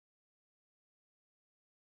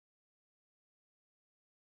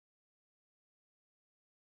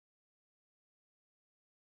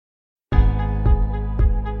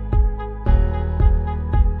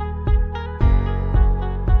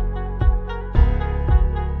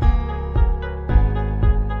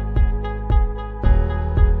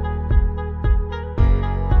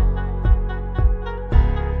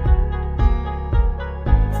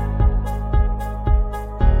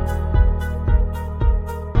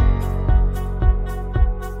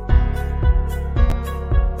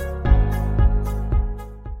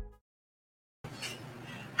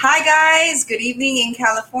guys. Good evening in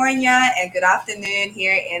California and good afternoon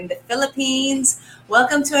here in the Philippines.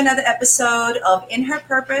 Welcome to another episode of In Her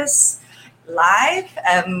Purpose Live.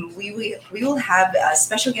 We will have a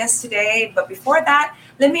special guest today, but before that,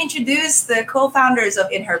 let me introduce the co-founders of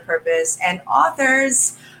In Her Purpose and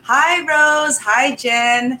authors. Hi, Rose. Hi,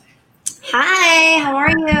 Jen. Hi, how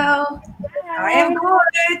are you? I am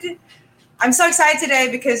good. I'm so excited today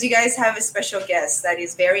because you guys have a special guest that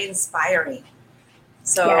is very inspiring.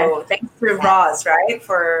 So thanks to Roz, right,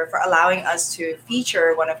 for allowing us to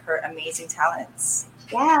feature one of her amazing talents.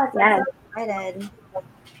 Yeah, I'm so excited.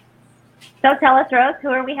 So tell us, Rose, who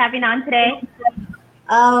are we having on today?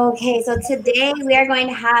 Okay, so today we are going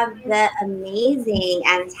to have the amazing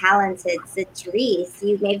and talented Citrice.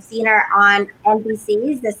 You may have seen her on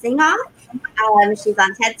NBC's The Sing Off. She's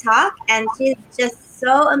on TED Talk, and she's just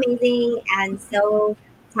so amazing and so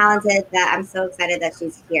talented that I'm so excited that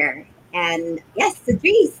she's here. And yes,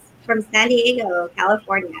 Citrice from San Diego,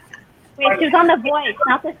 California. Wait, she was on The Voice,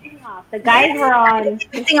 not The Sing Off. The guys were on The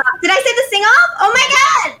Sing Off. Did I say The Sing Off? Oh my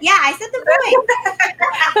God! Yeah, I said The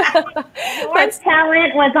Voice. Your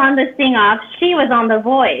talent was on The Sing Off. She was on The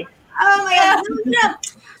Voice. Oh my God! No.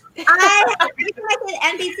 Every time I said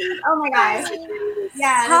NBC, oh my gosh.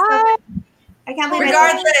 Yeah. Hi. So, I can't believe.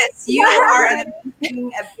 Regardless, you are a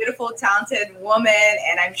beautiful, talented woman,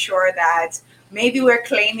 and I'm sure that maybe we're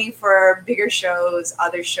claiming for bigger shows,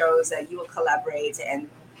 other shows that you will collaborate and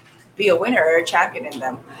be a winner or a champion in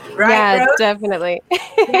them. Right? Yeah, Rose? definitely.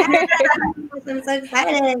 Yeah, I'm so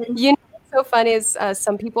excited. You know what's so fun is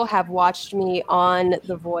some people have watched me on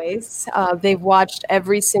The Voice. They've watched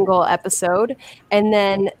every single episode, and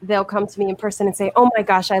then they'll come to me in person and say, "Oh my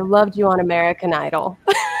gosh, I loved you on American Idol."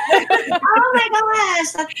 Oh my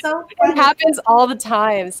gosh, that's so funny. It happens all the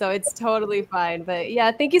time, so it's totally fine. But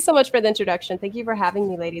yeah, thank you so much for the introduction. Thank you for having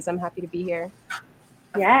me, ladies. I'm happy to be here.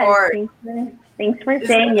 Yes, thanks for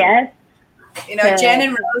saying yes. You know, Jen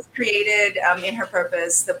and Rose created In Her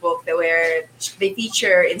Purpose, the book where they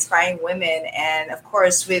feature inspiring women. And of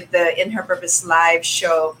course, with the In Her Purpose live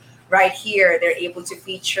show right here, they're able to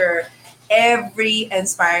feature every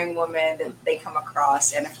inspiring woman that they come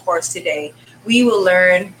across. And of course, today we will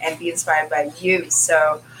learn and be inspired by you.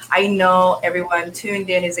 So I know everyone tuned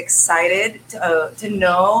in is excited to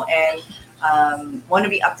know and want to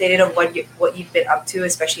be updated on what you've been up to,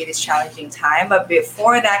 especially this challenging time. But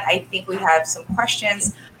before that, I think we have some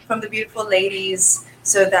questions from the beautiful ladies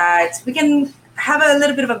so that we can have a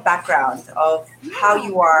little bit of a background of how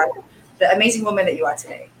you are, the amazing woman that you are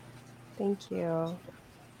today. Thank you.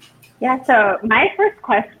 Yeah, so my first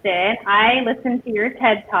question, I listened to your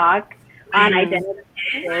TED Talk on identity.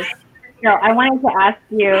 So I wanted to ask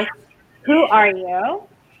you, who are you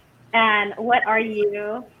and what are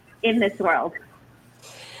you in this world?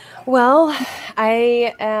 Well,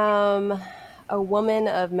 I am a woman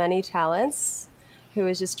of many talents who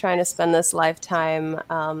is just trying to spend this lifetime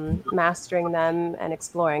mastering them and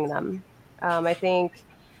exploring them. I think,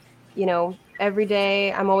 you know, every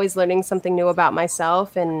day I'm always learning something new about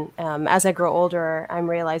myself. And as I grow older, I'm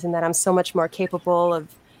realizing that I'm so much more capable of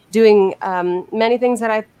doing many things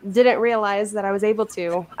that I didn't realize that I was able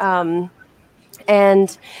to.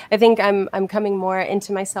 And I think I'm coming more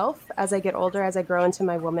into myself as I get older, as I grow into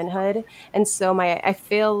my womanhood. And so I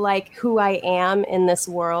feel like who I am in this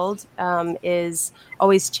world is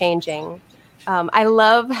always changing. I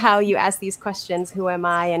love how you ask these questions, who am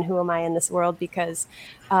I and who am I in this world? Because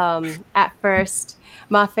at first,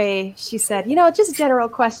 Mafe, she said, you know, just general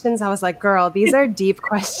questions. I was like, girl, these are deep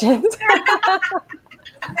questions.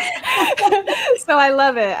 So I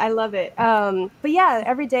love it. I love it. But yeah,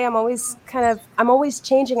 every day I'm always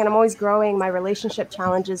changing and I'm always growing. My relationship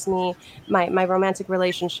challenges me, my romantic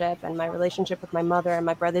relationship and my relationship with my mother and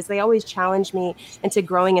my brothers. They always challenge me into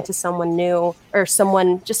growing into someone new or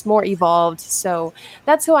someone just more evolved. So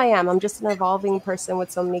that's who I am. I'm just an evolving person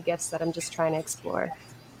with so many gifts that I'm just trying to explore.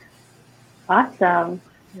 Awesome.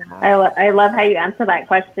 Yeah. I love how you answer that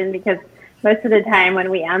question because most of the time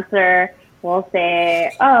when we answer, we'll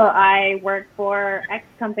say, "Oh, I work for X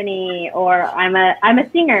company," or "I'm a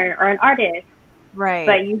singer or an artist." Right.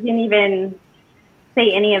 But you didn't even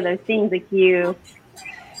say any of those things. Like you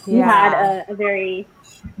had a very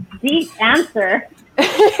deep answer.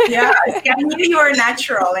 Yeah, I knew you were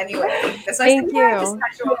natural anyway. That's why Thank you.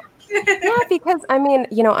 Yeah, because I mean,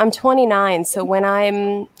 you know, I'm 29, so when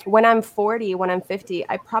I'm 40, when I'm 50,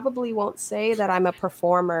 I probably won't say that I'm a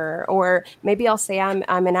performer, or maybe I'll say I'm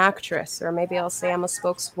an actress, or maybe I'll say I'm a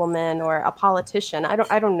spokeswoman or a politician.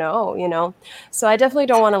 I don't know, you know. So I definitely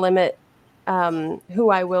don't want to limit who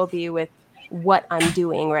I will be with what I'm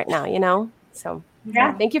doing right now, you know. So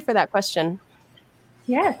yeah, thank you for that question.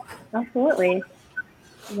 Yes, absolutely.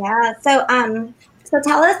 Yeah. So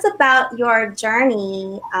tell us about your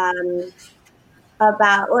journey.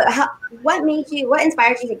 About what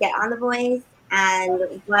inspired you to get on The Voice, and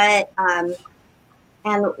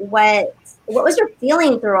what was your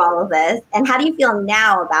feeling through all of this, and how do you feel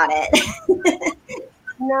now about it?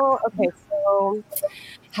 No, okay. So,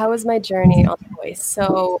 how was my journey on The Voice?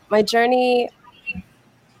 So, my journey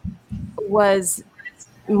was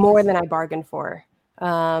more than I bargained for.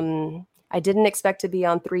 I didn't expect to be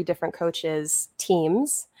on 3 different coaches'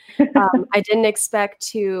 teams. I didn't expect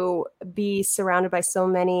to be surrounded by so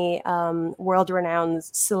many world-renowned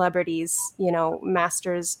celebrities,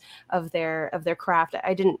 masters of their craft.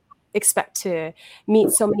 I didn't expect to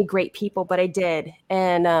meet so many great people, but I did.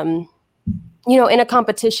 And in a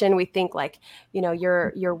competition, we think like,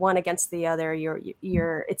 you're one against the other.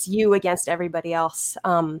 It's you against everybody else.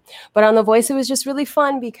 But on The Voice, it was just really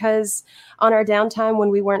fun because on our downtime when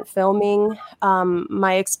we weren't filming,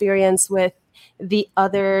 my experience with the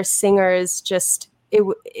other singers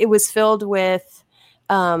it was filled with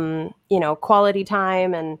quality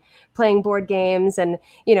time and playing board games and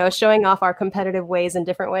showing off our competitive ways in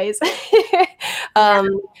different ways.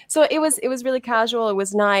 So it was really casual. It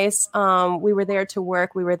was nice. We were there to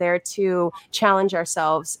work. We were there to challenge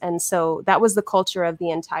ourselves, and so that was the culture of the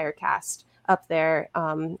entire cast up there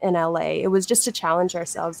in LA. It was just to challenge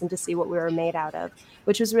ourselves and to see what we were made out of,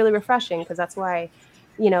 which was really refreshing because that's why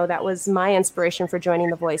that was my inspiration for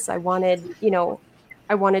joining The Voice. I wanted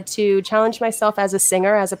to challenge myself as a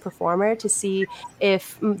singer, as a performer, to see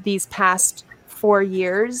if these past 4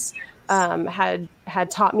 years had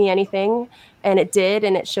taught me anything, and it did,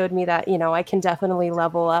 and it showed me that I can definitely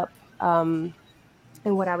level up in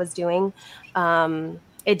what I was doing.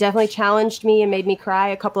 It definitely challenged me and made me cry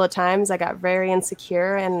a couple of times. I got very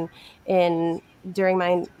insecure, and during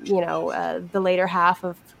my the later half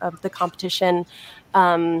of the competition.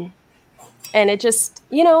 And it just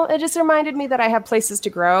reminded me that I have places to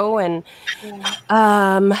grow. And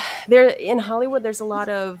there in Hollywood, there's a lot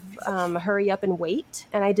of hurry up and wait.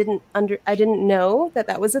 And I didn't know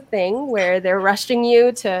that was a thing where they're rushing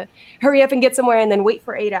you to hurry up and get somewhere and then wait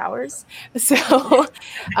for 8 hours. So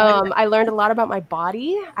I learned a lot about my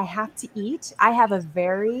body. I have to eat. I have a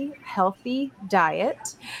very healthy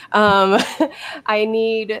diet. I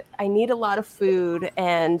need a lot of food,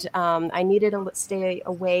 and I needed to stay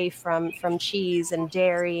away from cheese and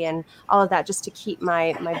dairy and all of that, just to keep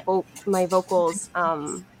my vocals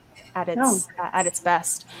at its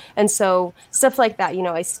best. And so stuff like that,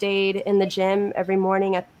 I stayed in the gym every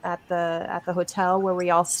morning at the hotel where we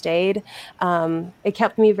all stayed. It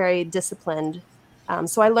kept me very disciplined.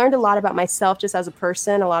 So I learned a lot about myself just as a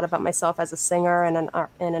person, a lot about myself as a singer and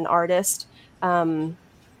an artist. And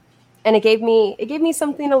it gave me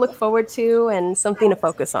something to look forward to and something to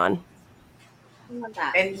focus on.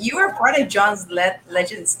 And you were part of John's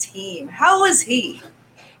Legends team. How was he?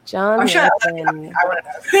 John, I'm sure I want to know.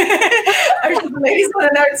 I'm sure the ladies want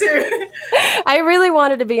to know too. I really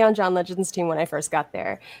wanted to be on John Legend's team when I first got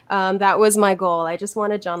there. That was my goal. I just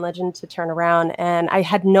wanted John Legend to turn around, and I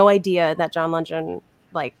had no idea that John Legend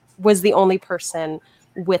was the only person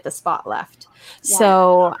with a spot left. Yeah.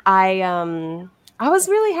 So I was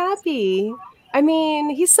really happy. I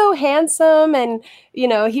mean, he's so handsome, and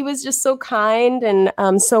he was just so kind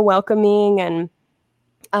and so welcoming and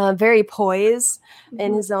very poised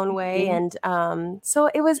in his own way. And so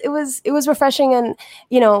it was refreshing. And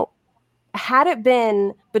had it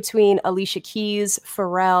been between Alicia Keys,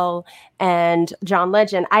 Pharrell, and John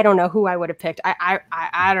Legend, I don't know who I would have picked. I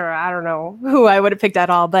don't know who I would have picked at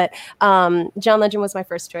all. But John Legend was my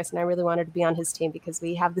first choice, and I really wanted to be on his team because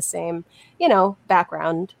we have the same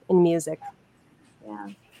background in music. Yeah.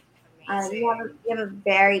 You have a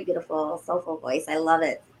very beautiful, soulful voice. I love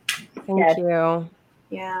it. Thank you.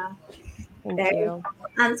 Yeah. Thank you.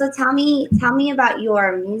 So tell me about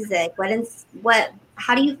your music.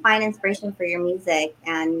 How do you find inspiration for your music,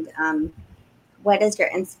 and what does your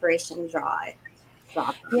inspiration draw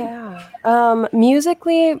from? Yeah.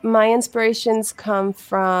 Musically, my inspirations come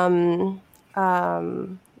from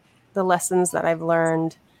the lessons that I've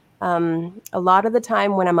learned. A lot of the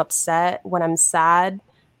time when I'm upset, when I'm sad,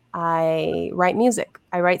 I write music.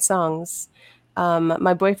 I write songs.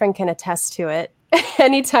 My boyfriend can attest to it.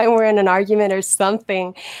 Anytime we're in an argument or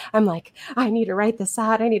something, I'm like, I need to write this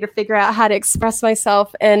out. I need to figure out how to express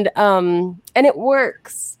myself. And it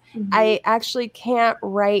works. Mm-hmm. I actually can't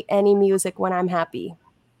write any music when I'm happy.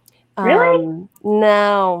 Really?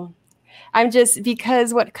 No. I'm just,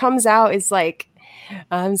 because what comes out is like,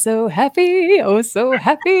 I'm so happy, oh so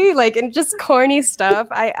happy, like, and just corny stuff.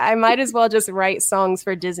 I might as well just write songs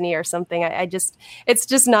for Disney or something. I just, it's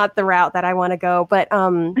just not the route that I want to go. But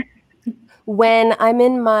when I'm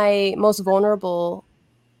in my most vulnerable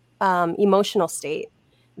emotional state,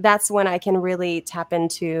 that's when I can really tap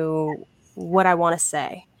into what I want to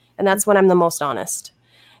say. And that's when I'm the most honest.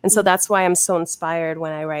 And so that's why I'm so inspired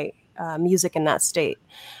when I write music in that state.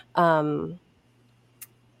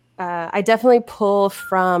 I definitely pull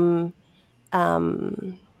from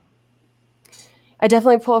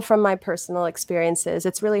my personal experiences.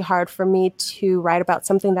 It's really hard for me to write about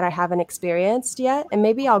something that I haven't experienced yet, and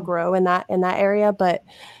maybe I'll grow in that area. But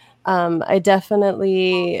I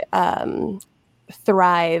definitely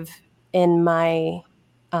thrive in my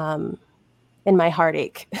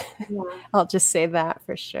heartache. Yeah. I'll just say that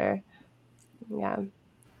for sure. Yeah.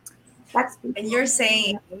 And you're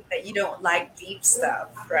saying that you don't like deep stuff,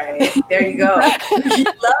 right? There you go. You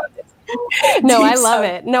love it. No, I love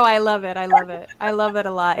it. No, I love it. I love it. I love it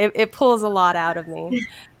a lot. It pulls a lot out of me.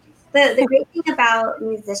 The great thing about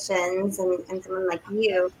musicians and someone like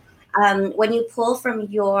you, when you pull from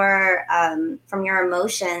your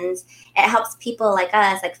emotions, it helps people like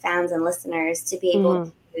us, like fans and listeners, to be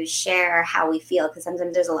able to share how we feel. Because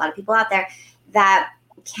sometimes there's a lot of people out there that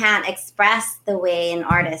can't express the way an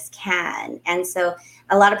artist can. And so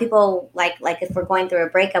a lot of people, like if we're going through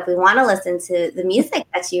a breakup, we want to listen to the music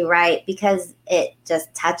that you write because it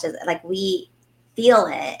just touches, like we feel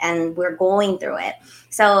it and we're going through it.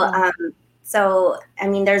 So so I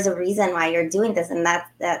mean, there's a reason why you're doing this, and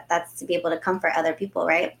that's to be able to comfort other people,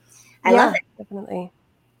 right? I love it. Definitely.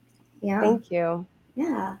 Yeah. Thank you.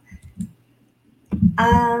 Yeah.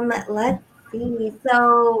 Let's see.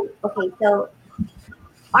 So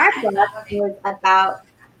our book is about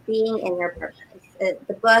being in your purpose.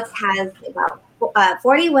 The book has about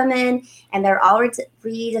 40 women, and they're all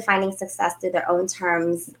redefining success through their own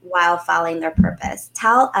terms while following their purpose.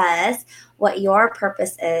 Tell us what your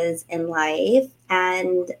purpose is in life,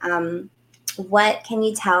 and what can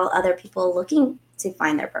you tell other people looking to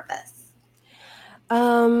find their purpose?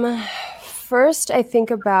 First, I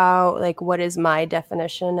think about like, what is my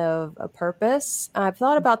definition of a purpose? I've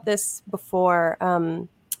thought about this before.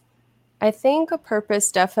 I think a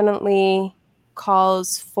purpose definitely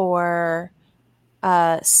calls for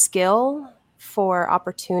skill, for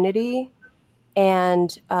opportunity,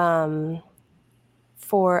 and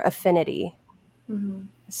for affinity. Mm-hmm.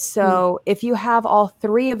 So if you have all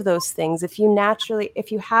three of those things, if you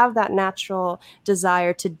have that natural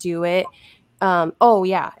desire to do it,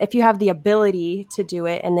 if you have the ability to do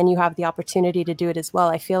it, and then you have the opportunity to do it as well,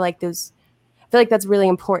 I feel like that's really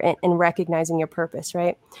important in recognizing your purpose,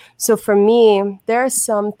 right? So for me, there are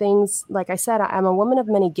some things, like I said, I'm a woman of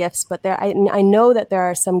many gifts, but I know that there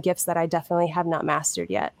are some gifts that I definitely have not mastered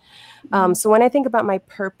yet. So when I think about my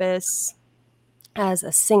purpose as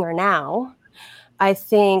a singer now, I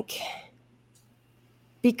think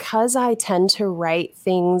because I tend to write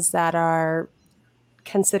things that are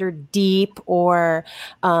considered deep or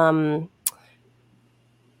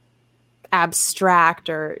abstract,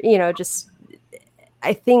 or, just,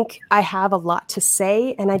 I think I have a lot to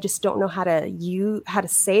say, and I just don't know how to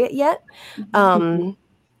say it yet. And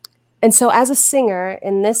so as a singer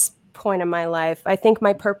in this point in my life, I think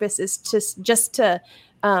my purpose is just to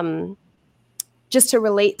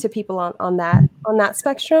relate to people on that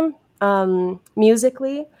spectrum,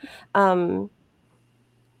 musically. That's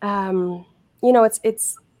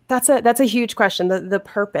a huge question, the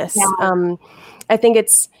purpose. Yeah. I think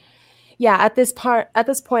it's, at this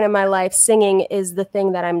point in my life, singing is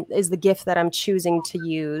the gift that I'm choosing to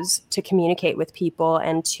use to communicate with people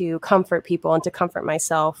and to comfort people and to comfort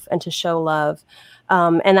myself and to show love.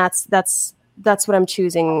 And that's what I'm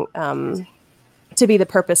choosing to be the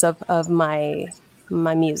purpose of my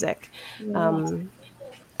music.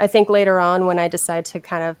 I think later on, when I decide to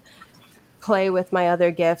kind of play with my other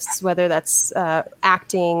gifts, whether that's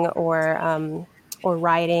acting or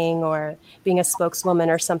writing or being a spokeswoman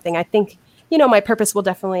or something, I think, my purpose will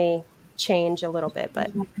definitely change a little bit.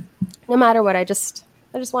 But no matter what, I just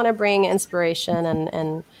want to bring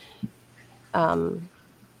inspiration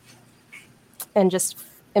and just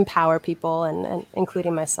empower people and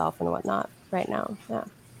including myself and whatnot right now. Yeah.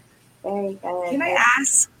 Very good. Can I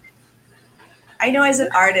ask, I know as an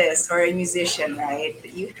artist or a musician, right,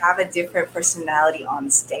 you have a different personality on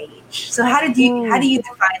stage. So how do you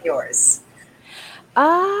define yours?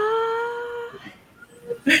 I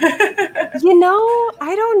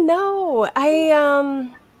don't know.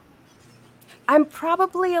 I'm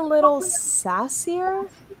probably a little sassier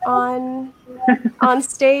on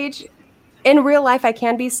stage. in real life I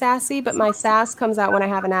can be sassy, but my sass comes out when I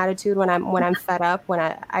have an attitude, when I'm fed up, when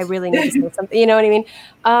I really need to say something. You know what I mean?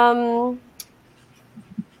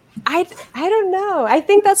 I don't know. I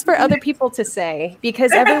think that's for other people to say,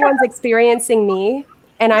 because everyone's experiencing me,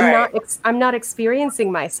 and I'm not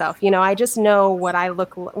experiencing myself. You know, I just know what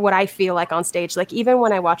I feel like on stage. Like even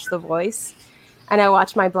when I watch The Voice and I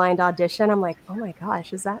watch my blind audition, I'm like, oh my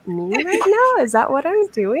gosh, is that me right now? Is that what I'm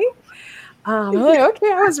doing? I'm like,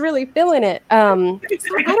 okay, I was really feeling it. So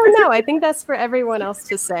I don't know. I think that's for everyone else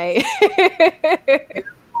to say.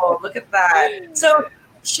 Oh, look at that. So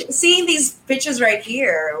seeing these pictures right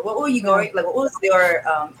here, what were you going, like, what was your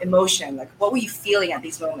emotion? Like, what were you feeling at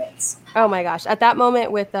these moments? Oh my gosh. At that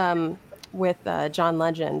moment with John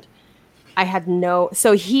Legend, I had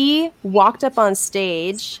so he walked up on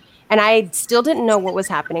stage and I still didn't know what was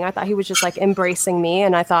happening. I thought he was just like embracing me,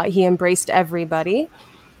 and I thought he embraced everybody.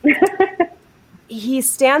 He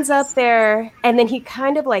stands up there and then he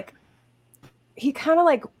kind of like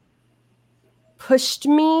pushed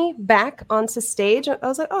me back onto stage. I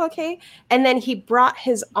was like, oh, okay. And then he brought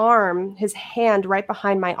his hand right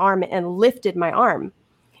behind my arm and lifted my arm.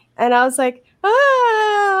 And I was like,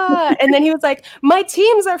 ah. And then he was like, my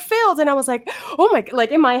teams are filled. And I was like, oh my,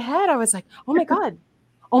 like in my head, I was like, oh my God.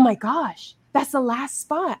 Oh my gosh. That's the last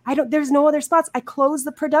spot. There's no other spots. I closed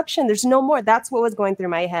the production. There's no more. That's what was going through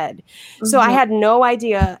my head. Mm-hmm. So I had no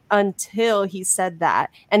idea until he said that.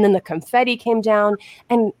 And then the confetti came down.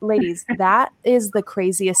 And ladies, that is the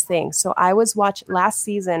craziest thing. So last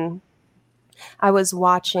season, I was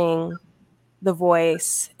watching The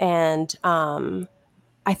Voice, and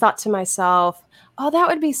I thought to myself, oh, that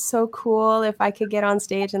would be so cool if I could get on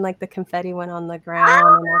stage and like the confetti went on the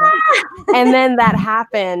ground. And then that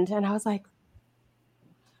happened. And I was like,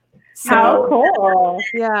 how cool.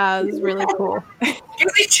 Yeah, it was really cool.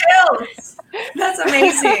 Gives me chills. That's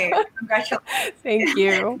amazing. Congratulations. Thank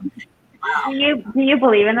you. Do you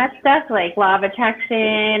believe in that stuff, like law of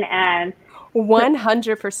attraction? And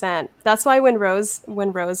 100%. That's why when Rose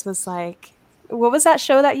was like, what was that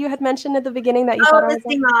show that you had mentioned at the beginning that you thought I was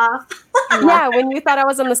Sing Off. Yeah, when you thought I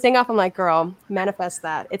was on the Sing Off, I'm like, girl, manifest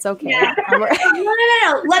that. It's okay. Yeah. No.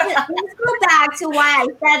 Let's go back to why I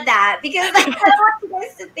said that, because I don't want you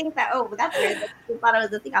guys to think that, oh, that's weird. You thought I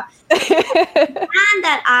was a Sing Off. The band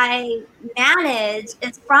that I manage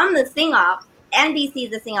is from the Sing Off. NBC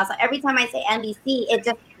is the Sing Off. So every time I say NBC, it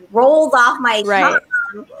just rolls off my tongue.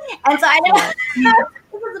 And so I don't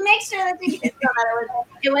to make sure that you guys know that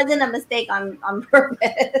it wasn't a mistake on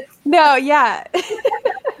purpose. No, yeah.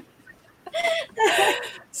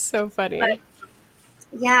 So funny. But,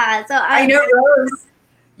 yeah, so I know, Rose,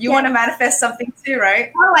 you want to manifest something too,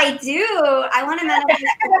 right? Oh, I do. I want to manifest a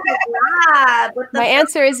lab. My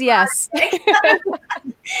answer is yes. Yay!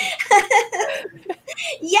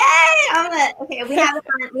 Okay, we have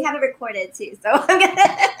it recorded too, so I'm gonna.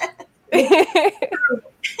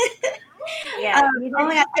 Yeah, oh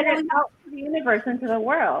my God, put it out to the universe, into the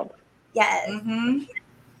world. Yes. Mm-hmm.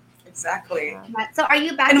 Exactly. So are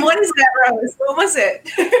you back? And what is that, Rose? What was it?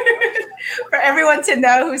 For everyone to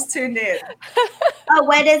know who's tuned in. Oh,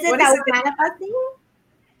 what is it that we're manifesting?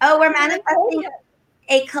 Oh, we're manifesting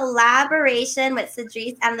a collaboration with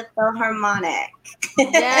Cedrice and the Philharmonic.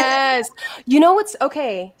 Yes. You know what's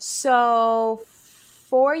okay? So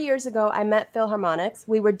 4 years ago, I met Philharmonics.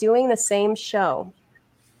 We were doing the same show.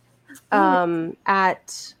 It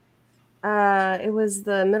was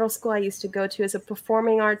the middle school I used to go to. It's a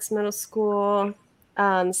performing arts middle school,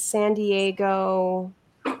 San Diego.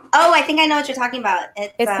 Oh, I think I know what you're talking about.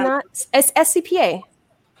 It's SCPA.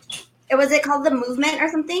 Was it called The Movement or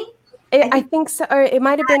something? I think so. Or it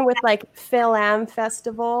might have been with like Phil Am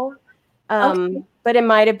Festival. Okay. But it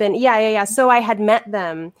might have been, yeah. So I had met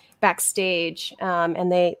them backstage, and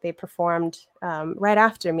they performed right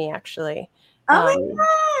after me, actually. Oh my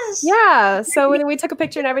gosh! Yeah. So when we took a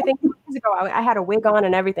picture and everything, years ago, I had a wig on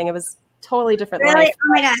and everything. It was totally different. Really? Life. Oh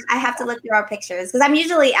my gosh! I have to look through our pictures because I'm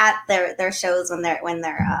usually at their shows when they're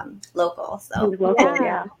local. So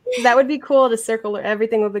yeah, that would be cool to circle.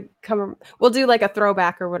 Everything will become. We'll do like a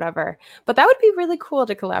throwback or whatever. But that would be really cool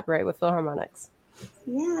to collaborate with Philharmonics.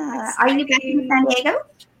 Yeah. Are you back in San Diego?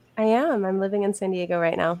 I am. I'm living in San Diego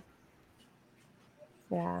right now.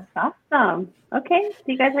 Yeah. Awesome. Okay. So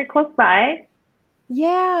you guys are close by.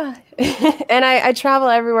 Yeah. And I travel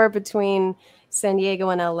everywhere between San Diego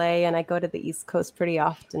and LA, and I go to the East Coast pretty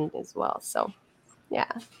often as well. So, yeah.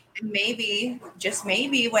 Maybe, just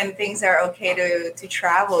maybe, when things are okay to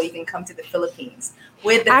travel, you can come to the Philippines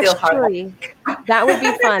with the Philharmonic. That would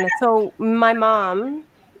be fun. So my mom,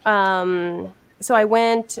 so I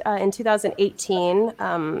went in 2018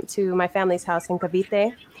 to my family's house in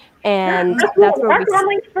Cavite. And That's that's where where we.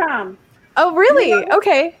 Rumbling's from. Oh, really?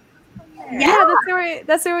 Okay. Yeah. Yeah,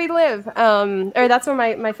 that's where we live. Or that's where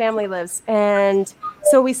my family lives. And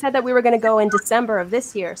so we said that we were going to go in December of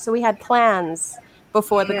this year. So we had plans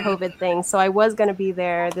before the Yeah. COVID thing. So I was going to be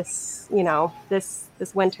there this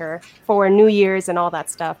winter for New Year's and all that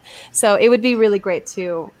stuff. So it would be really great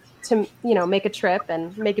to make a trip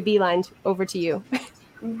and make a beeline over to you.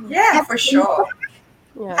 Yeah, for sure.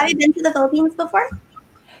 Yeah. Have you been to the Philippines before?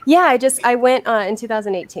 Yeah, I went in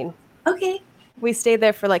 2018. Okay. We stayed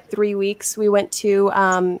there for like 3 weeks. We went to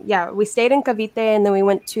we stayed in Cavite, and then we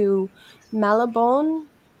went to Malabon,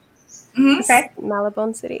 Mhm. Okay.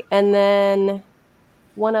 Malabon City, and then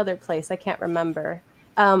one other place I can't remember.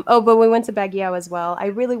 But we went to Baguio as well. I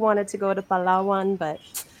really wanted to go to Palawan, but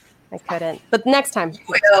I couldn't. But next time.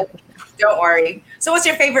 Well, don't worry. So what's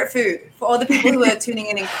your favorite food? For all the people who are tuning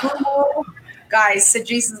in Kumu, guys,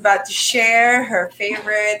 Cedrice is about to share her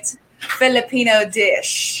favorite Filipino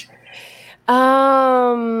dish.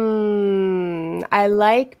 I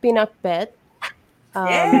like pinakbet.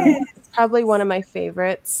 Yes. It's probably one of my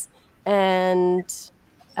favorites. And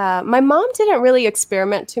my mom didn't really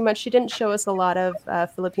experiment too much. She didn't show us a lot of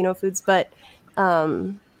Filipino foods, but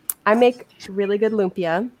I make really good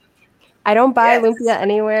lumpia. I don't buy Yes. lumpia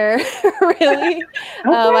anywhere, really.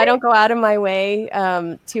 I don't go out of my way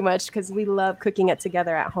too much because we love cooking it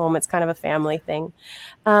together at home. It's kind of a family thing.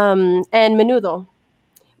 And menudo,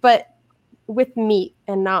 but with meat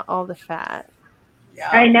and not all the fat. Yeah.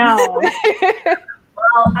 I know. Well,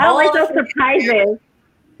 I don't like all those of you- surprises.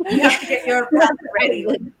 You have to get your prep ready.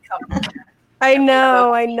 I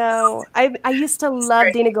know. I used to love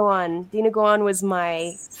Dinuguan. Dinuguan was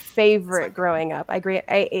my favorite growing up. I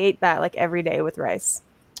ate that like every day with rice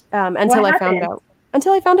until I found out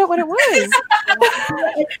what it was.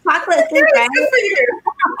 It's chocolate soup, It's right? good for you.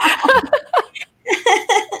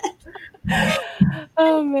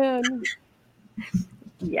 Oh man.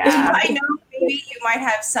 Yeah. I know maybe you might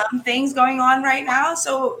have some things going on right now,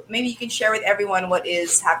 so maybe you can share with everyone what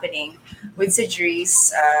is happening with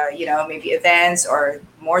Cedrice, maybe events or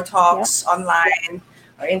more talks online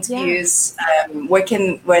or interviews,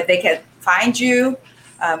 where they can find you.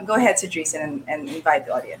 Go ahead, Cedrice, and invite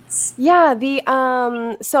the audience. Yeah,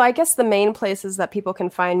 so I guess the main places that people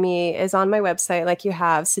can find me is on my website, like you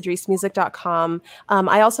have, cedricemusic.com.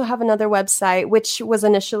 I also have another website, which was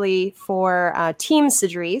initially for Team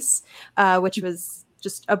Cedrice, which was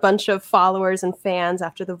just a bunch of followers and fans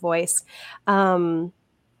after The Voice.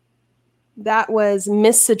 That was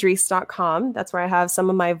misscedrice.com. That's where I have some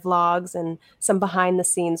of my vlogs and some behind the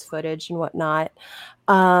scenes footage and whatnot.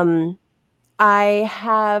 I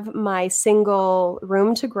have my single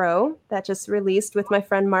Room to Grow that just released with my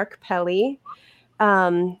friend Mark Pelly.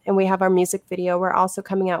 And we have our music video. We're also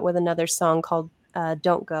coming out with another song called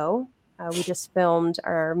Don't Go. We just filmed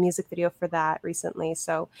our music video for that recently.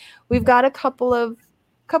 So we've got a couple of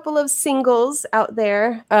singles out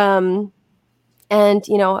there. And,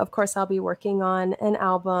 of course, I'll be working on an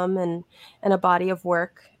album and a body of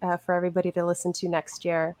work for everybody to listen to next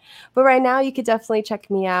year. But right now, you could definitely check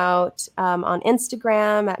me out on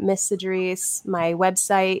Instagram at Miss Cedrice, my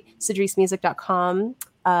website, cedricemusic.com,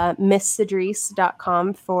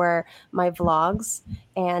 misscedrice.com for my vlogs.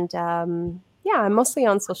 And I'm mostly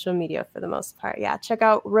on social media for the most part. Yeah, check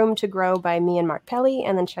out Room to Grow by me and Mark Pelly,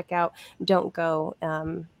 and then check out Don't Go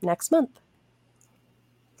next month.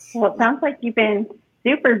 Well, it sounds like you've been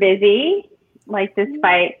super busy, like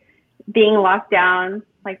despite being locked down.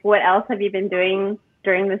 Like, what else have you been doing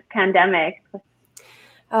during this pandemic?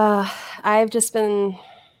 I've just been,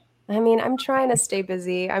 I'm trying to stay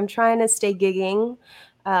busy. I'm trying to stay gigging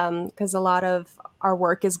because a lot of our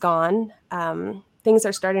work is gone. Things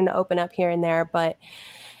are starting to open up here and there, but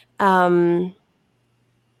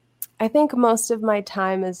I think most of my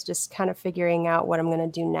time is just kind of figuring out what I'm going to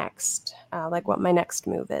do next, like what my next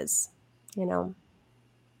move is, Yeah.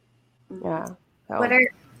 So.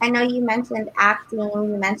 I know you mentioned acting,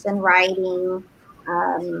 you mentioned writing.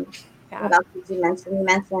 What else did you mention? You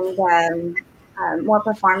mentioned more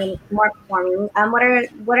performing. What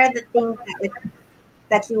are the things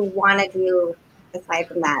that you want to do aside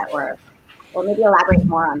from that, or maybe elaborate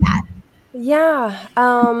more on that?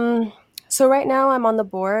 Yeah. So right now I'm on the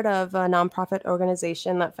board of a nonprofit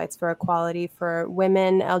organization that fights for equality for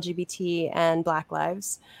women, LGBT, and Black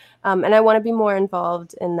lives. And I want to be more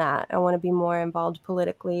involved in that. I want to be more involved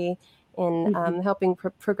politically in helping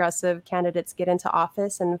progressive candidates get into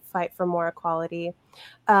office and fight for more equality.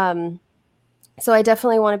 So I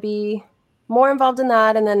definitely want to be more involved in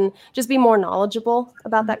that, and then just be more knowledgeable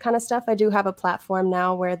about that kind of stuff. I do have a platform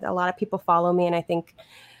now where a lot of people follow me, and I think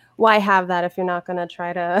why have that if you're not going to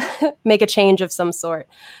try to make a change of some sort?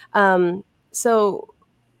 So,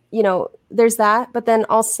 you know, there's that. But then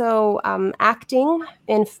also acting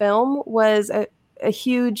in film was a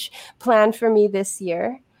huge plan for me this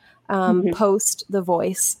year, post The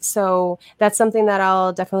Voice. So that's something that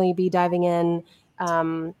I'll definitely be diving in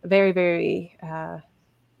very, very,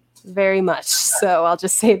 very much. So I'll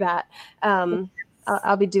just say that.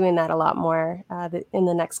 I'll be doing that a lot more in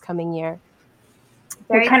the next coming year.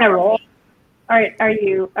 What kind of role are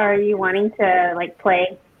you wanting to like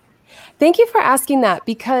play? Thank you for asking that,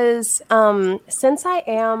 because since I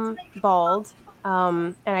am bald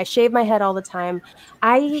and I shave my head all the time,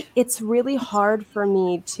 it's really hard for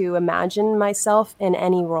me to imagine myself in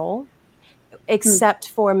any role except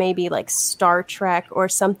for maybe like Star Trek or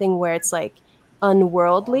something where it's like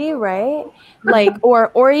unworldly, right? Like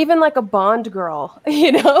or even like a Bond girl,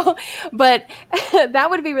 you know? But that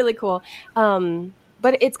would be really cool.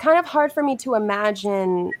 But it's kind of hard for me to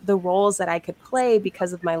imagine the roles that I could play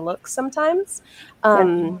because of my looks sometimes.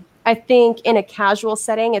 I think in a casual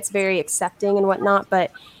setting, it's very accepting and whatnot, but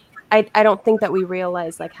I don't think that we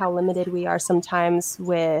realize like how limited we are sometimes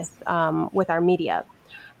with our media.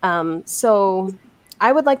 So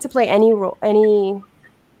I would like to play any role, any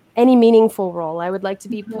meaningful role. I would like to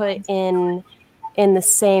be put in the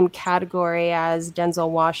same category as Denzel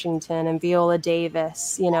Washington and Viola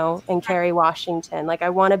Davis, you know, and Kerry Washington. Like I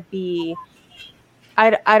want to be,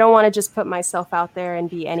 I don't want to just put myself out there and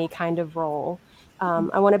be any kind of role.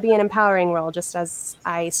 I want to be an empowering role, just as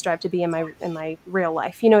I strive to be in my real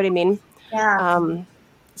life. You know what I mean? Yeah.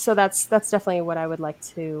 So that's definitely what I would like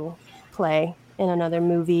to play in another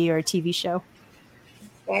movie or TV show.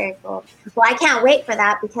 Very cool. Well, I can't wait for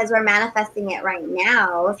that because we're manifesting it right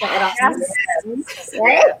now. So it'll happen,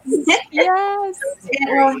 right? Yes. It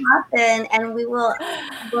will happen, and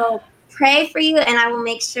we'll pray for you, and I will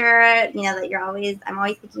make sure, you know, that I'm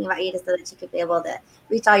always thinking about you just so that you could be able to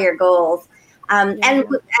reach all your goals. And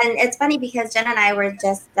it's funny because Jen and I were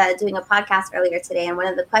just doing a podcast earlier today, and one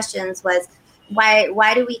of the questions was,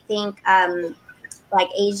 why do we think like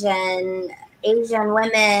Asian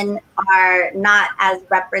women are not as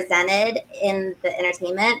represented in the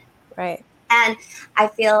entertainment? Right. And I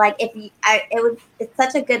feel like it's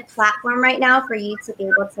such a good platform right now for you to be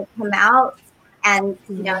able to come out and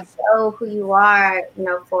you know show who you are, you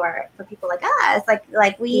know, for people like us,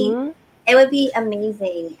 like we. It would be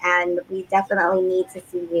amazing, and we definitely need to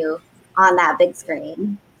see you on that big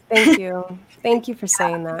screen. Thank you. Thank you for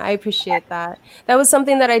saying that. I appreciate that. That was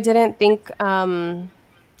something that I didn't think.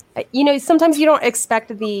 You know, sometimes you don't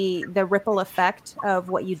expect the ripple effect of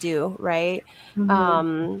what you do, right?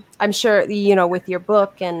 I'm sure, you know, with your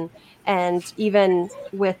book and even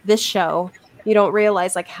with this show, you don't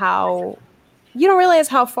realize how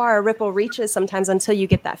far a ripple reaches sometimes until you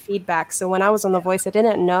get that feedback. So when I was on The Voice, I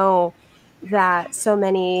didn't know that so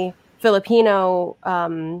many Filipino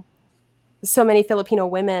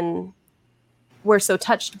women were so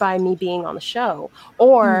touched by me being on the show,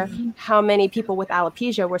 or how many people with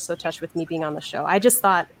alopecia were so touched with me being on the show. I just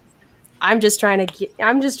thought, I'm just trying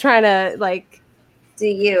to like do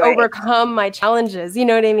you overcome my challenges. You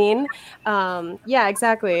know what I mean? Yeah,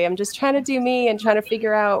 exactly. I'm just trying to do me and trying to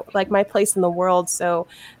figure out like my place in the world. So,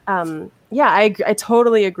 yeah, I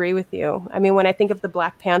totally agree with you. I mean, when I think of the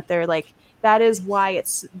Black Panther, like that is why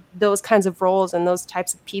it's those kinds of roles and those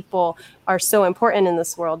types of people are so important in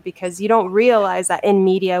this world, because you don't realize that in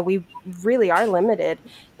media, we really are limited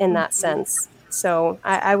in that sense. So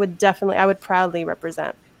I would proudly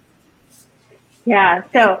represent. Yeah,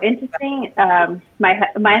 so interesting.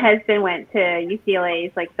 My husband went to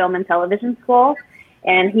UCLA's like film and television school,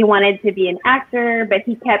 and he wanted to be an actor, but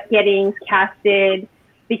he kept getting casted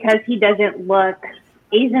because he doesn't look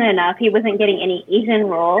Asian enough. He wasn't getting any Asian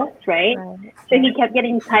roles, right? So he kept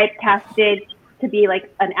getting typecasted to be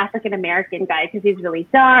like an African American guy because he's really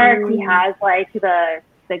dark. He has like the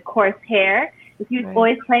coarse hair. And he was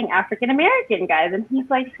always playing African American guys, and he's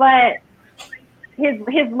like, but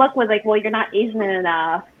his look was like, well, you're not Asian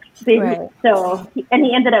enough. So he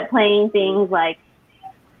ended up playing things like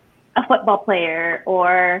a football player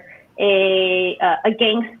or a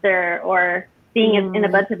gangster or being in a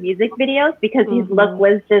bunch of music videos because his look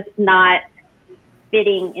was just not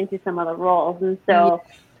fitting into some of the roles. And so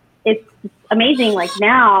it's amazing. Like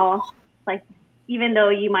now, like even though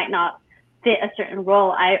you might not fit a certain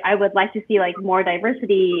role, I would like to see like more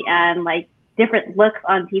diversity and like different looks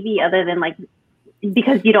on TV other than like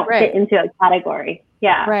because you don't Right. fit into a category.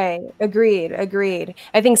 Yeah. Right. Agreed.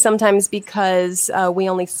 I think sometimes because we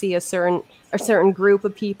only see a certain group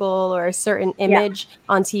of people or a certain image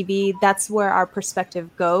on TV, that's where our perspective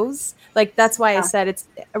goes. Like that's why I said it's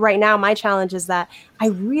right now my challenge is that I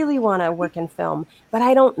really want to work in film, but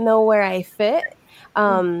I don't know where I fit.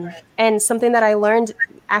 And something that I learned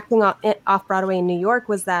acting off Broadway in New York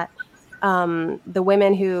was that the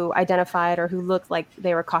women who identified or who looked like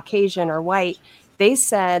they were Caucasian or white, they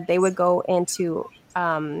said they would go into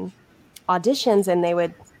auditions and they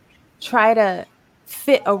would try to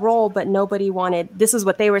fit a role, but nobody wanted, this is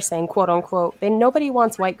what they were saying, quote unquote, and nobody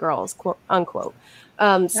wants white girls, quote unquote.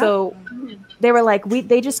 So they were like,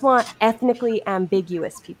 they just want ethnically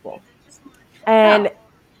ambiguous people. And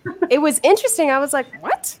it was interesting. I was like,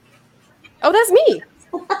 what? Oh, that's me.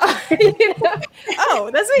 Oh,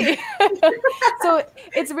 that's me. So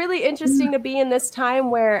it's really interesting to be in this time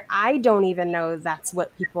where I don't even know that's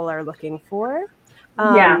what people are looking for.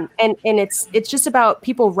 And it's just about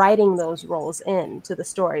people writing those roles into the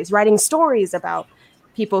stories, writing stories about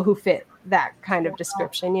people who fit that kind of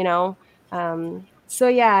description, so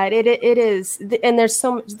yeah, it is, and there's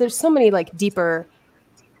so many like deeper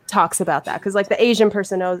talks about that, because like the Asian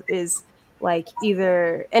person is like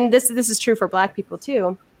either, and this is true for Black people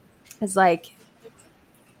too, is like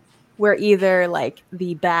we're either like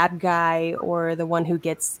the bad guy or the one who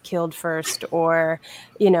gets killed first, or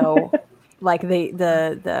like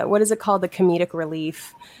the what is it called, the comedic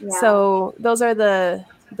relief. So those are the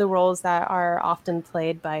roles that are often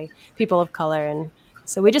played by people of color, and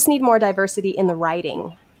so we just need more diversity in the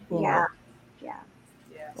writing. Yeah.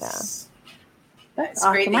 It's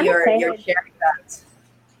awesome. great that you're sharing that.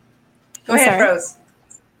 Go ahead, sorry. Rose.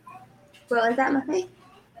 What was that, Mafe?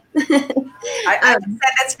 I said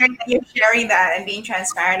that's great that you're sharing that and being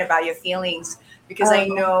transparent about your feelings, because I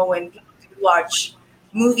know when people do watch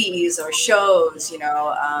movies or shows,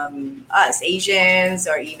 us Asians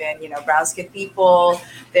or even brown skinned people,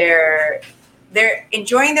 they're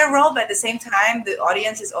enjoying their role, but at the same time the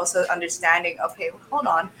audience is also understanding, okay, hold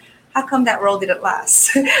on, how come that role didn't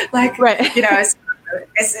last? Like, right.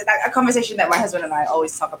 It's a conversation that my husband and I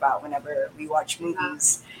always talk about whenever we watch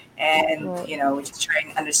movies. And, we just try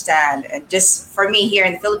and understand. And just for me here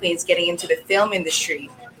in the Philippines, getting into the film industry,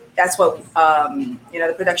 that's what,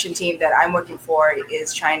 the production team that I'm working for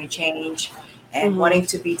is trying to change and wanting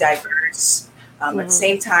to be diverse. At the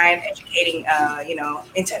same time, educating,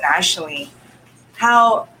 internationally,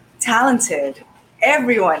 how talented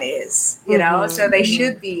everyone is, so they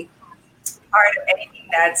should be part of anything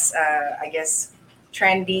that's, I guess,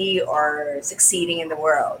 trendy or succeeding in the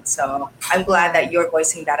world. So I'm glad that you're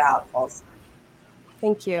voicing that out also.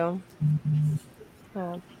 Thank you.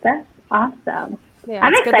 That's awesome. Yeah,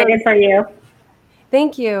 I'm excited for you.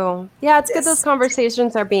 Thank you. Yeah, it's good those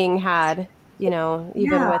conversations are being had,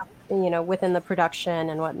 even with, within the production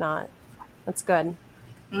and whatnot. That's good.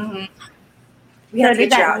 We have to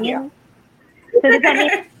get you out here. So does that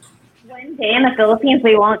mean one day in the Philippines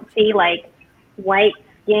we won't see like white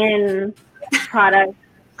skin product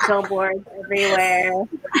billboards everywhere?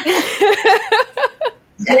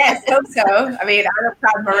 Yes, hope so. I mean, I'm a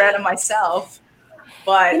proud Morena myself,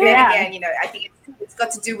 but then again, I think it's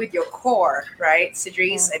got to do with your core, right,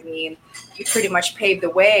 Cedrice? I mean, you pretty much paved the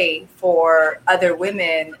way for other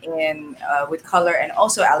women with color and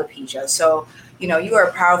also alopecia. So, you are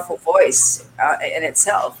a powerful voice in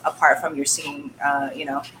itself, apart from your singing,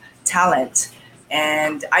 talent.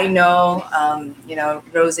 And I know,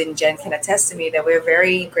 Rose and Jen can attest to me that we're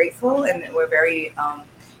very grateful and we're very,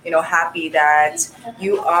 happy that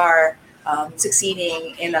you are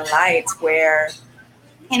succeeding in a light where,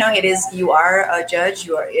 you are a judge,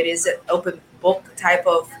 it is an open book type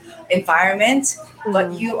of environment,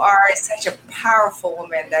 but you are such a powerful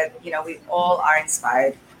woman that, we all are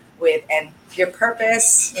inspired with. And your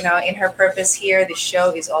purpose, in her purpose here, the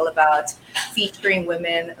show is all about featuring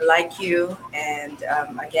women like you. And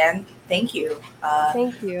again, thank you.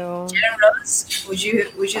 Thank you. Jen and Rose, would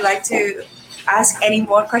you like to ask any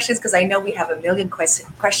more questions? Because I know we have a million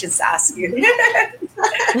questions to ask you.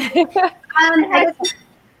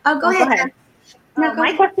 Go ahead. No,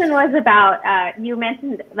 my question was about, you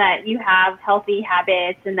mentioned that you have healthy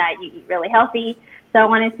habits and that you eat really healthy. So I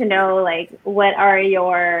wanted to know, like, what are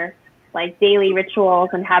your like daily rituals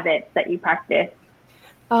and habits that you practice?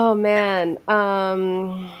 Oh man.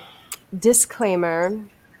 Disclaimer.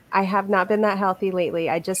 I have not been that healthy lately.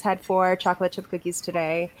 I just had 4 chocolate chip cookies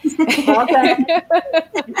today. Awesome.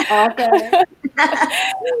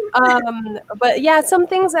 But yeah, some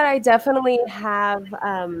things that I definitely have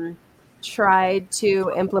tried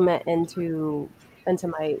to implement into into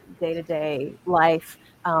my day-to-day life.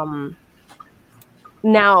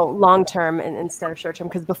 Now long term and instead of short term,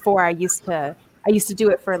 because before I used to do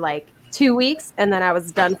it for like 2 weeks and then I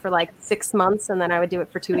was done for like 6 months and then I would do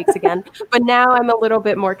it for 2 weeks again. But now I'm a little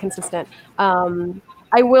bit more consistent.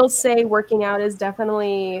 I will say working out is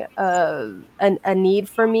definitely a need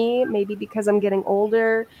for me, maybe because I'm getting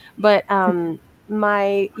older, but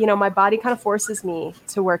my body kind of forces me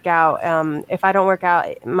to work out. If I don't work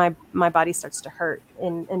out, my body starts to hurt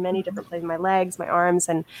in many different places, my legs, my arms,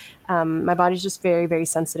 and my body's just very, very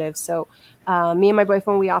sensitive. So me and my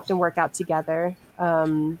boyfriend, we often work out together.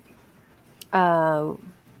 As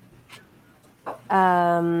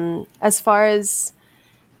far as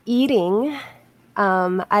eating,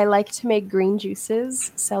 I like to make green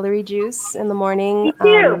juices, celery juice in the morning. Me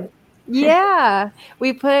too. Yeah,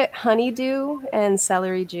 we put honeydew and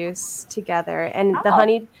celery juice together, and the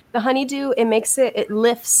honeydew, it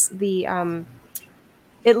lifts the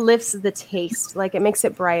taste, like it makes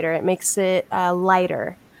it brighter, it makes it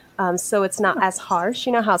lighter. So it's not as harsh.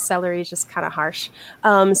 You know how celery is just kind of harsh.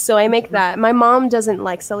 So I make that. My mom doesn't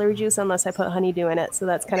like celery juice unless I put honeydew in it. So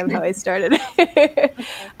that's kind of how I started.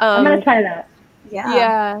 I'm going to try that.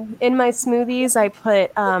 Yeah. In my smoothies, I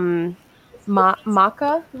put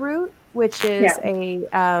maca root, which is it's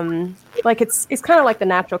kind of like the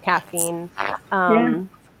natural caffeine.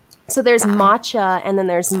 So there's matcha and then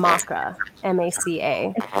there's maca,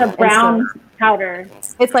 M-A-C-A. It's the brown powder.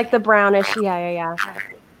 It's like the brownish, yeah.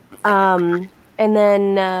 And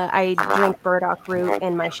then I drink burdock root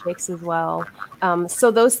in my shakes as well.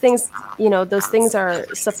 So those things are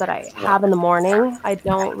stuff that I have in the morning. I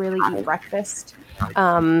don't really eat breakfast.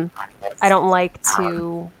 I don't like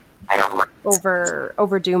to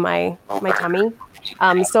overdo my tummy.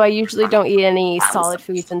 So I usually don't eat any solid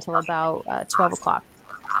foods until about 12 o'clock.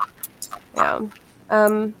 Yeah.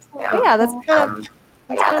 That's kind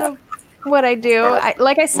of what I do.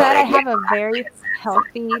 Like I said, I have a very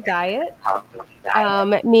healthy diet,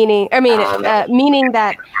 meaning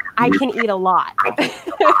that I can eat a lot.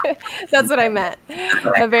 That's what I meant.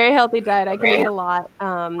 A very healthy diet. I can eat a lot.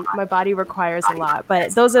 My body requires a lot,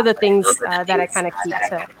 but those are the things that I kind of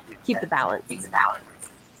keep the balance.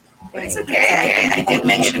 But it's okay. I did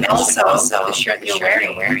mention also the shirt you're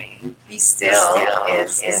wearing. Be still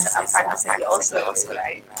is a practice that you also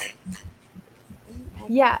like.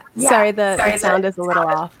 Yeah. Sorry, the sound is a little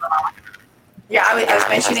off. Yeah, I was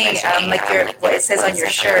mentioning what it says on your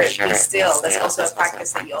shirt. Be still. That's also a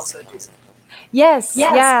practice that you also do. Yes,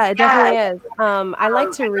 it definitely is. I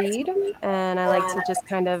like to read, and I like to just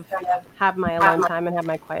kind of have my alone time and have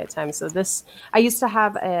my quiet time. So I used to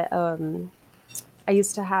have a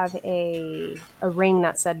ring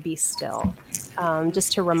that said "Be still,"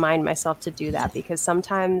 just to remind myself to do that, because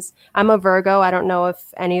sometimes I'm a Virgo. I don't know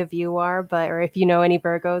if any of you are, or if you know any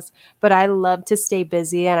Virgos, but I love to stay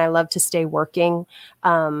busy and I love to stay working.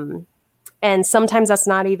 And sometimes that's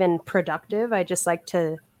not even productive. I just like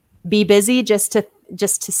to be busy just to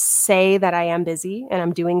say that I am busy and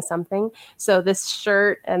I'm doing something. So this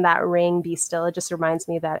shirt and that ring, "Be still," it just reminds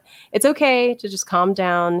me that it's okay to just calm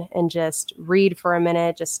down and just read for a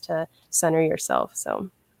minute, just to center yourself.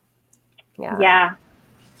 So, yeah. Yeah.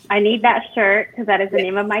 I need that shirt because that is the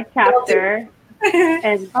name of my chapter.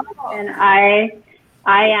 and I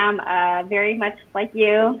am very much like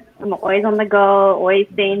you. I'm always on the go, always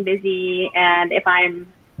staying busy. And if I'm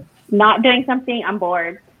not doing something, I'm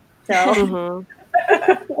bored. So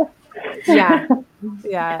yeah,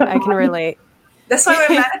 I can relate. That's why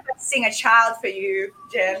we're manifesting a child for you,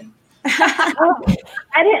 Jen.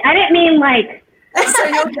 I didn't mean like. So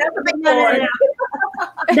you'll never be bored.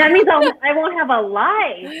 That means I won't have a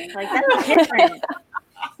life. Like, that's different.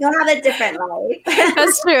 You'll have a different life.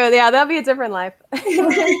 That's true. Yeah, that'll be a different life.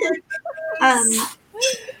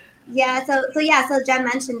 So Jen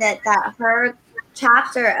mentioned that her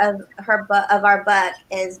chapter of our book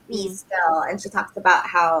is "Be Still," and she talks about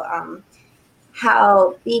how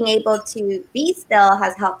being able to be still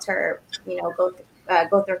has helped her, go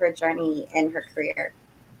through her journey in her career.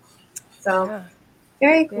 So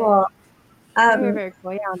very cool. Very, very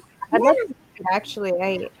cool. Yeah, I'd love to actually.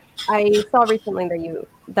 I saw recently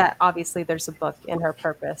that obviously there's a book in her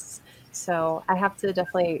purpose, so I have to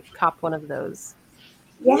definitely cop one of those.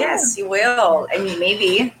 Yeah. Yes, you will. I mean,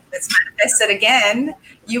 maybe let's manifest it again.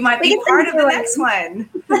 You might be part of the next one.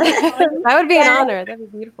 That would be an honor.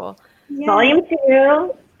 That'd be beautiful. Yeah. Volume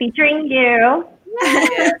 2, featuring you.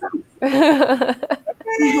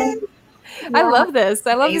 I love this.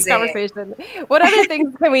 I love this conversation. What other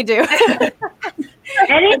things can we do?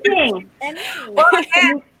 Anything. Well,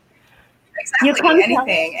 again, exactly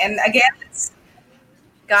anything. And again,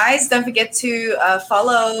 Guys, don't forget to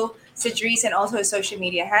follow Cedrice and also her social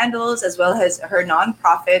media handles, as well as her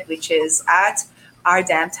nonprofit, which is at Our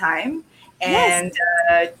Damn Time. And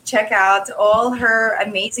check out all her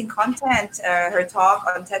amazing content. Her talk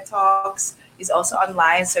on TED Talks is also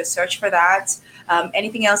online, so search for that.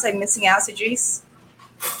 Anything else I'm missing out, Cedrice?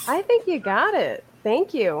 I think you got it.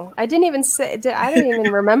 Thank you. I didn't even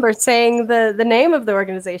remember saying the name of the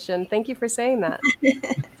organization. Thank you for saying that.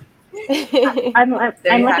 I'm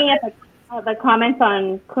looking at the comments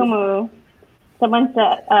on Kumu. Someone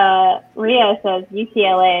said, Ria says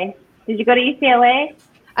UCLA. Did you go to UCLA?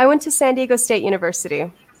 I went to San Diego State University.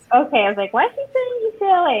 Okay, I was like, why is he saying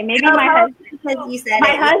UCLA? Maybe my husband. You said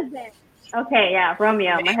my husband. Okay, yeah,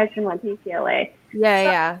 Romeo. My husband went to UCLA.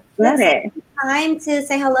 Yeah. Got it. Time to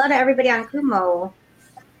say hello to everybody on Kumu.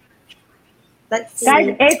 Let's see.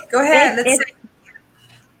 Guys, Go ahead.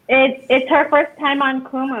 It's her first time on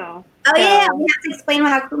Kumu. Oh yeah, we have to explain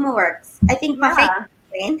how Kumu works. I think my face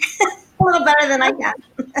can explain a little better than I can.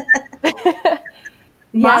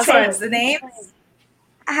 Yes, what's the name?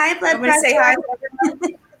 Hi, blood I'm going to say hi to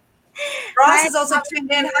everyone. Ross is also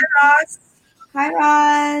tuned in. Hi, Ross. Hi,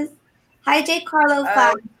 Ross. Hi, J. Carlo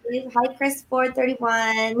 5. Hi, Chris 431.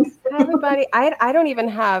 Hi, everybody. I don't even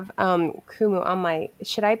have Kumu on my.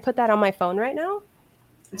 Should I put that on my phone right now?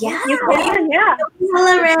 Yeah. You can, yeah.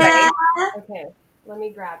 Hello, Ria. Okay, let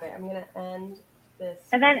me grab it. I'm going to end this.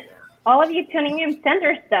 And then all of you tuning in, send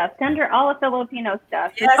her stuff. Send her all the Filipino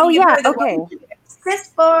stuff. Yes, Oh, yeah. Okay.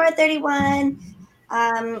 Chris 431.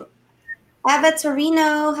 Ava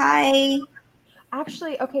Torino. Hi.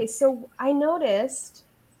 Actually, okay. So I noticed.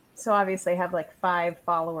 So obviously, I have like 5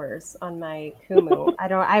 followers on my Kumu.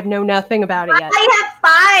 I have nothing about it yet. I have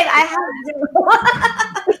 5. I have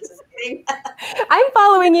 0. Just kidding. I'm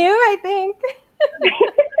following you, I think.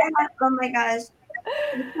 Oh my gosh.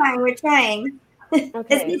 We're trying. Okay,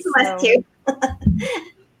 It's new to us too.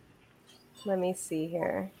 Let me see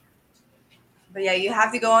here. But yeah, you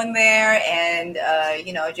have to go in there and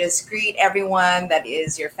just greet everyone that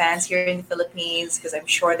is your fans here in the Philippines, because I'm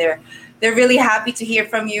sure they're really happy to hear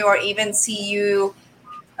from you, or even see you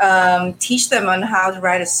teach them on how to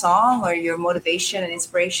write a song, or your motivation and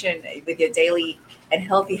inspiration with your daily and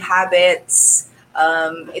healthy habits.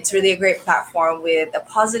 It's really a great platform with a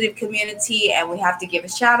positive community, and we have to give a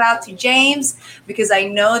shout out to James, because I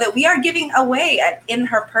know that we are giving away an In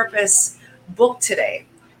Her Purpose book today,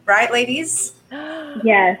 right, ladies?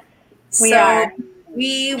 Yes, we are.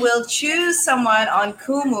 We will choose someone on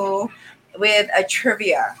Kumu with a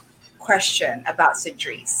trivia question about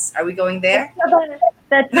Cedrice. Are we going there? So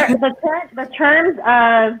the terms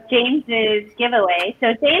of James's giveaway.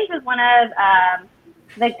 So James is one of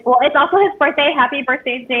it's also his birthday. Happy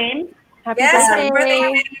birthday, James! Happy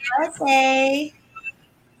birthday.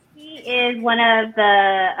 He is one of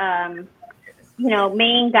the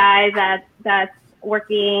main guys that's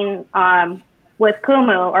working with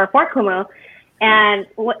Kumu or for Kumu, and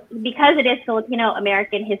because it is Filipino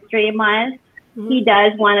American History Month, he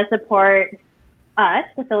does want to support us,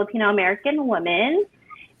 the Filipino American women,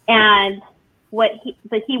 and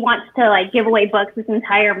he wants to give away books this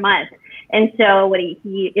entire month. And so what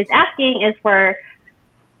he is asking is for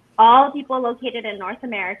all people located in North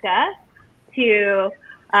America to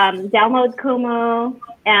download Kumu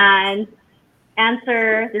and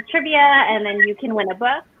answer the trivia, and then you can win a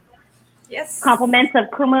book. Yes. Compliments of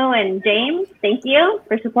Kumu and James. Thank you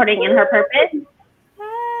for supporting In Her Purpose.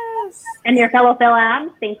 Yes. And your fellow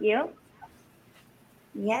Philams. Thank you.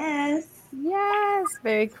 Yes.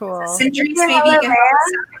 Very cool. Cedrice, maybe you can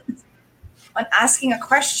help us on asking a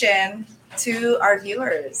question to our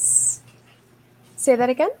viewers. Say that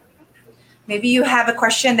again? Maybe you have a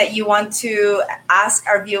question that you want to ask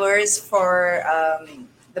our viewers for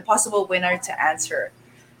the possible winner to answer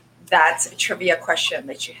that trivia question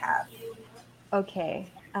that you have. Okay.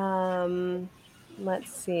 Let's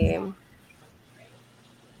see.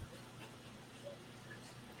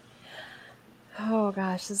 Oh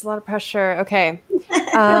gosh, there's a lot of pressure. Okay. We'll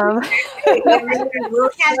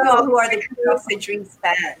know who are the true Cedrice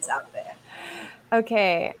fans out there.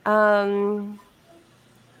 Okay.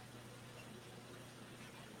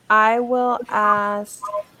 I will ask,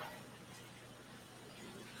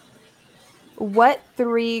 what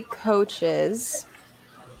 3 coaches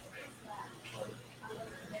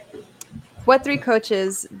what 3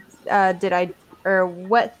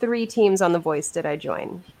 teams on The Voice did I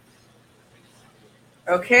join?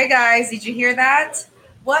 Okay, guys, did you hear that?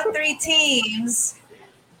 What 3 teams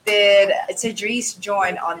did Cedrice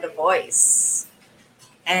join on The Voice?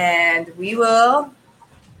 And we will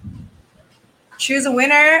choose a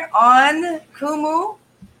winner on Kumu.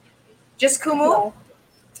 Just Kumu?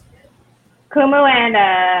 Kumu and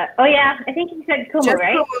oh yeah, I think you said Kumu, Just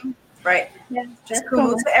right? Kumu. Right. Yeah, Just just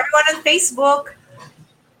Kumu. Kumu. So everyone on Facebook,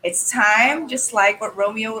 it's time, just like what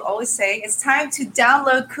Romeo would always say, it's time to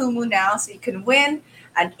download Kumu now so you can win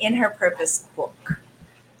an In Her Purpose book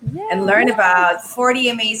and learn about 40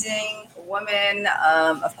 amazing women.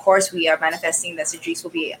 Of course, we are manifesting that Cedrice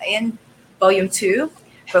will be in volume 2.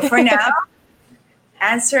 But for now,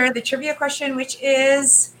 answer the trivia question, which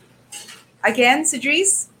is, again,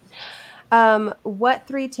 Cedrice? What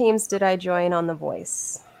 3 teams did I join on The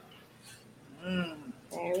Voice? Mm.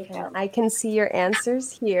 There we go. I can see your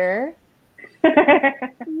answers here.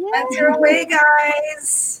 Answer away,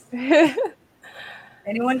 guys.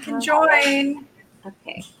 Anyone can join.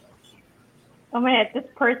 Okay. Oh my god, this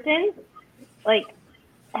person's like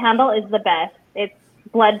handle is the best. It's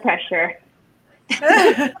blood pressure.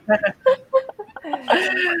 That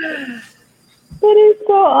is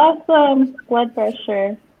so awesome. Blood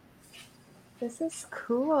pressure. This is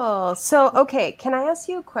cool. So, okay, can I ask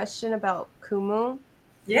you a question about Kumu?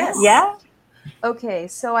 Yes. Yeah. Okay,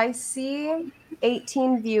 so I see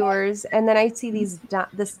 18 viewers, and then I see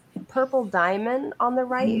this purple diamond on the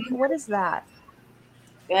right. What is that?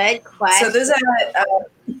 Good question. So those are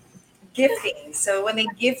gifting. So when they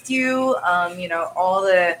gift you, all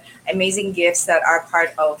the amazing gifts that are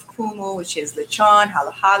part of Kumu, which is lechon,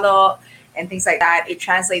 halo halo, and things like that, it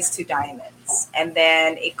translates to diamonds. And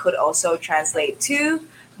then it could also translate to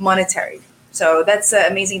monetary. So that's the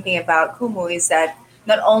amazing thing about Kumu is that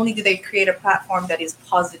not only do they create a platform that is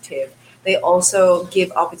positive, they also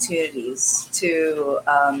give opportunities to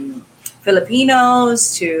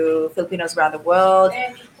Filipinos around the world,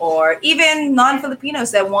 or even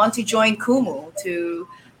non-Filipinos that want to join Kumu to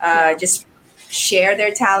just share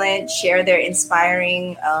their talent, share their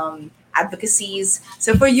inspiring advocacies.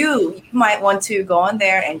 So for you might want to go on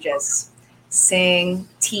there and just sing,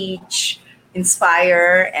 teach,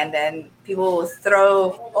 inspire, and then people will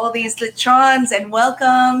throw all these lechons and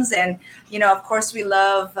welcomes. And, of course, we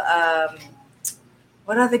love...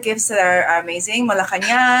 what are the gifts that are amazing?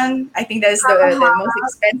 Malacanang. I think that is the most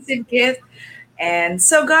expensive gift. And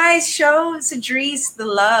so, guys, show Cedrice the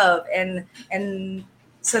love and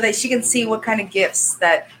so that she can see what kind of gifts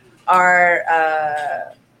that are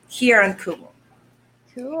here on Kumu.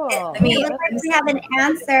 Cool. It looks like we have an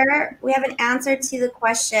answer. We have an answer to the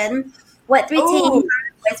question. What 3 teams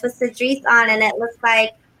was Cedrice on? And it looks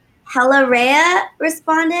like Hella Rhea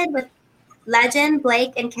responded with Legend,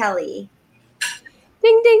 Blake, and Kelly.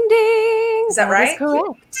 Ding, ding, ding. Is that right? Correct.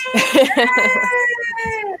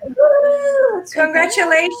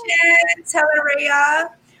 Congratulations, Helaria.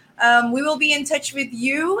 We will be in touch with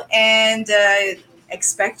you and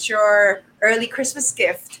expect your early Christmas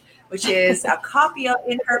gift, which is a copy of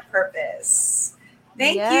In Her Purpose.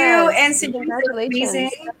 Thank you. And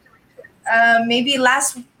congratulations. Maybe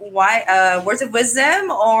last words of wisdom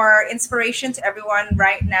or inspiration to everyone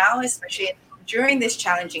right now, especially during this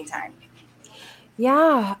challenging time.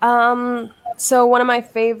 Yeah. So one of my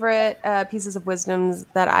favorite pieces of wisdom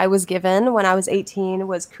that I was given when I was 18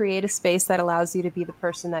 was create a space that allows you to be the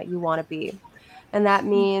person that you want to be. And that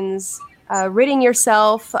means ridding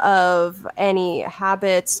yourself of any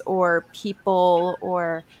habits or people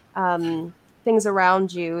or things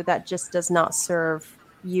around you that just does not serve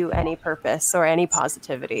you any purpose or any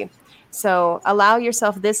positivity. So allow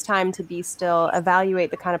yourself this time to be still,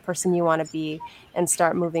 evaluate the kind of person you want to be, and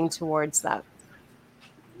start moving towards that.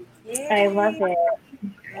 Yay. I love it.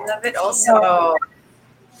 I love it also.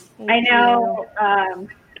 I know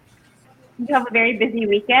you have a very busy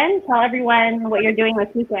weekend. Tell everyone what you're doing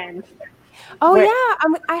this weekend. Oh,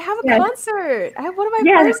 I have a concert. I have one of my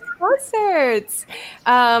first concerts.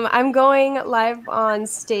 I'm going live on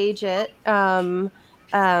Stage It. And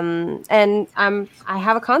I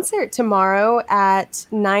have a concert tomorrow at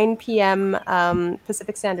 9 p.m.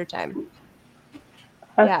 Pacific Standard Time.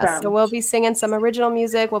 Awesome. Yeah, so we'll be singing some original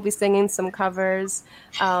music. We'll be singing some covers.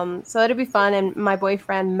 So it'll be fun. And my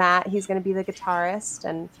boyfriend, Matt, he's going to be the guitarist.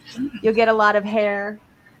 And you'll get a lot of hair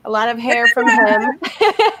from him.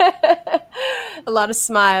 A lot of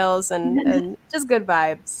smiles and just good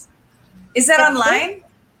vibes. Is that online?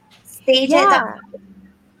 Stageit.com.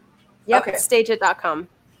 Yep, Okay. Okay, Stageit.com.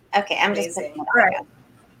 I'm just Amazing. putting it All right.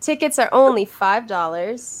 Tickets are only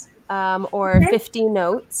 $5 or 50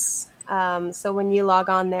 notes. So when you log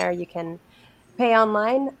on there, you can pay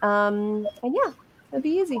online. And yeah, it'll be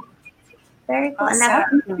easy. Very cool. Awesome. And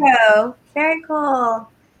that was intro. Very cool.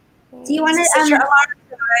 Do you want to Set your alarm,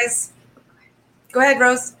 guys. Go ahead,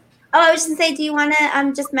 Rose. Oh, I was just gonna say, do you want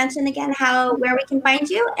to just mention again where we can find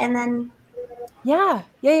you, and then Yeah.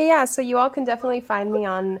 So you all can definitely find me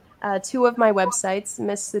on two of my websites,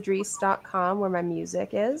 missadrice.com, where my music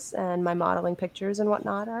is and my modeling pictures and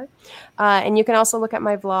whatnot are. And you can also look at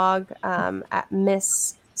my vlog at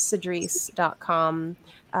missadrice.com,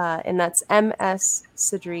 and that's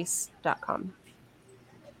mssadrice.com.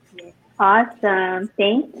 Awesome.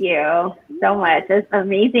 Thank you so much. It's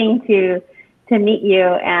amazing to meet you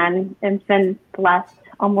and spend the last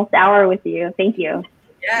almost hour with you. Thank you.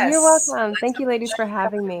 Yes. You're welcome. Thank you, ladies, for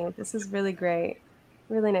having me. This is really great.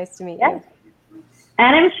 Really nice to meet you.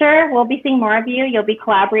 And I'm sure we'll be seeing more of you. You'll be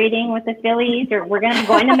collaborating with the Phillies, or we're going to be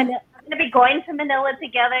going to Manila. We're going to be going to Manila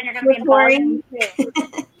together, and you're going to be in Bali.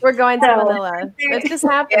 We're going to Manila. It's just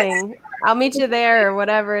happening. I'll meet you there, or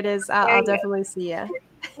whatever it is. I'll definitely see you.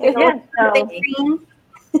 Yeah. So.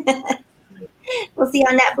 We'll see you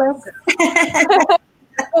on Netflix.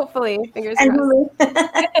 Hopefully, fingers crossed.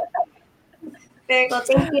 Very cool.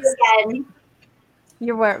 Thank you again.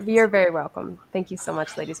 You're very welcome. Thank you so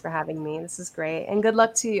much, ladies, for having me. This is great. And good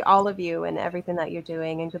luck to all of you and everything that you're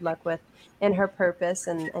doing. And good luck with In Her Purpose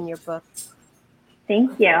and your book.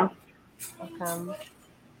 Thank you. Welcome.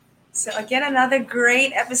 So again, another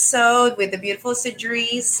great episode with the beautiful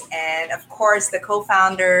Cedrice and, of course, the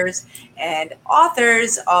co-founders and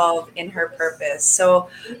authors of In Her Purpose. So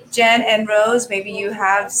Jen and Rose, maybe you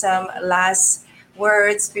have some last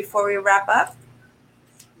words before we wrap up?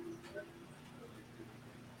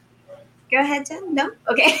 Go ahead, Jen. No?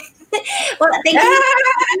 Okay. Well, thank you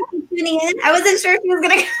for tuning in. I wasn't sure if you was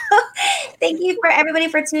going to go. Thank you for everybody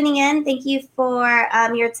for tuning in. Thank you for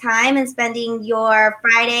your time and spending your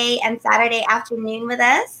Friday and Saturday afternoon with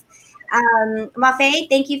us. Mafe,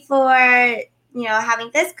 thank you for having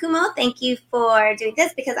this. Kumo, thank you for doing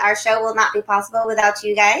this, because our show will not be possible without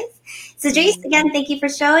you guys. Cedrice, again, thank you for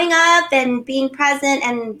showing up and being present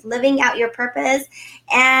and living out your purpose.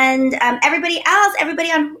 And everybody else,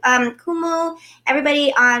 everybody on Kumu,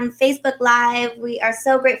 everybody on Facebook Live, we are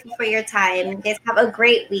so grateful for your time. You guys have a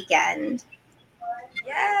great weekend.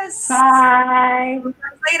 Yes. Bye.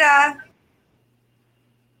 Later.